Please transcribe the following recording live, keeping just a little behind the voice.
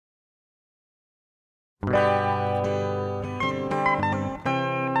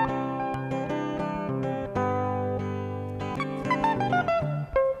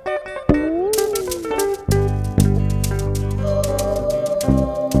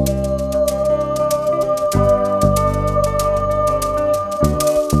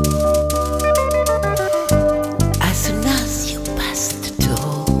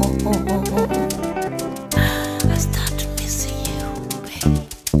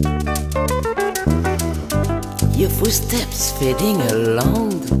Your footsteps fading along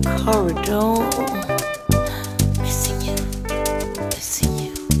the corridor. Missing you, missing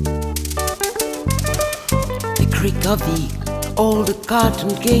you. The creak of the old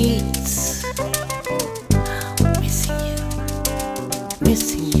garden gates. Missing you,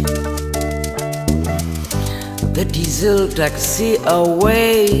 missing you. The diesel taxi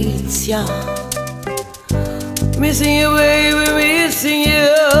awaits ya. Missing you, baby, missing you.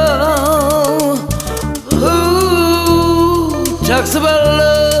 Talks about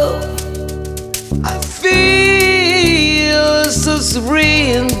love, I feel so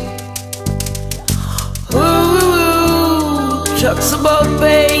serene. Ooh, talks about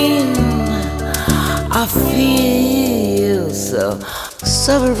pain, I feel so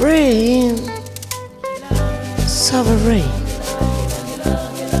sovereign, sovereign,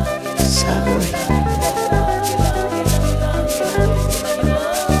 sovereign.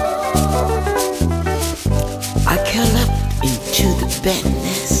 I curl up into the bed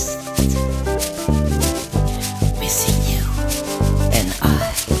nest, missing you and I,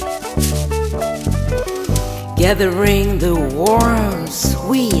 gathering the worms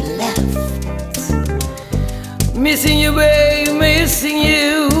we left. Missing you, babe, missing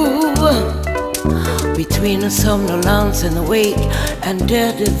you. Between the somnolence and awake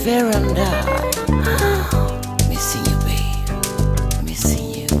under the veranda. Missing you, babe, missing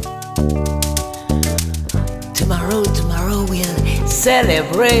you. Tomorrow we'll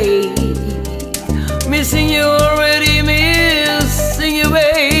celebrate. Missing you already, missing you,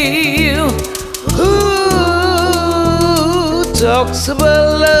 babe. Who talks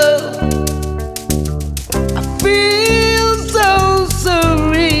about love? I feel so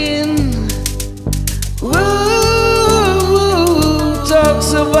serene. Who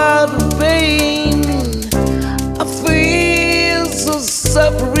talks about pain? I feel so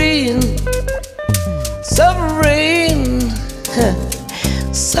suffering. Sovereign,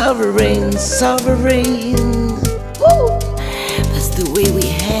 sovereign, sovereign. Woo! That's the way we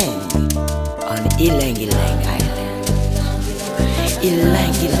hang on Ylang Ylang Island.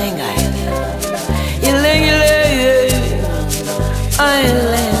 Ylang Ylang Island. Ylang Ylang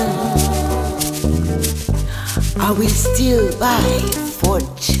Island. Are we still by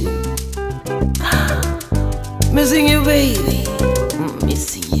fortune? Missing you, baby,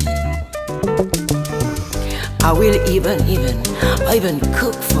 missing you. I will even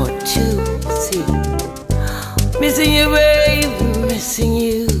cook for two. See, missing you, babe, missing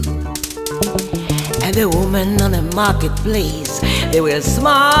you. And the woman on the marketplace, they will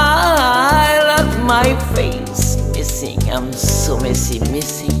smile at my face. Missing, I'm so missing you.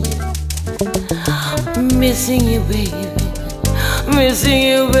 Missing you, baby, missing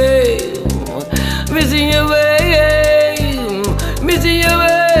you, babe, missing you, babe, missing you, babe.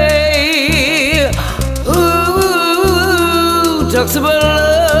 Talks about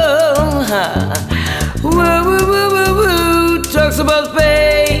love, woo, woo, woo, woo, woo. Talks about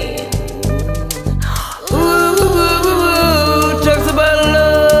pain, woo, woo, woo, woo. Talks about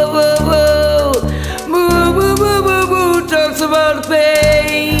love, woo, woo, woo, woo, woo, woo. Talks about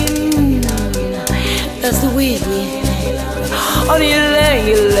pain. That's the way we on Ylang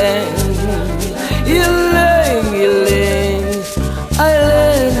Ylang, Ylang Ylang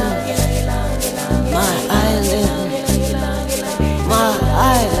Island, my island. My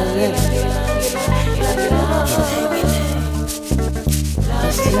island.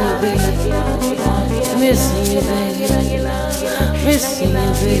 Missing you, baby. Missing you, baby. Missing you,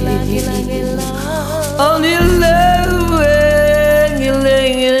 baby. On the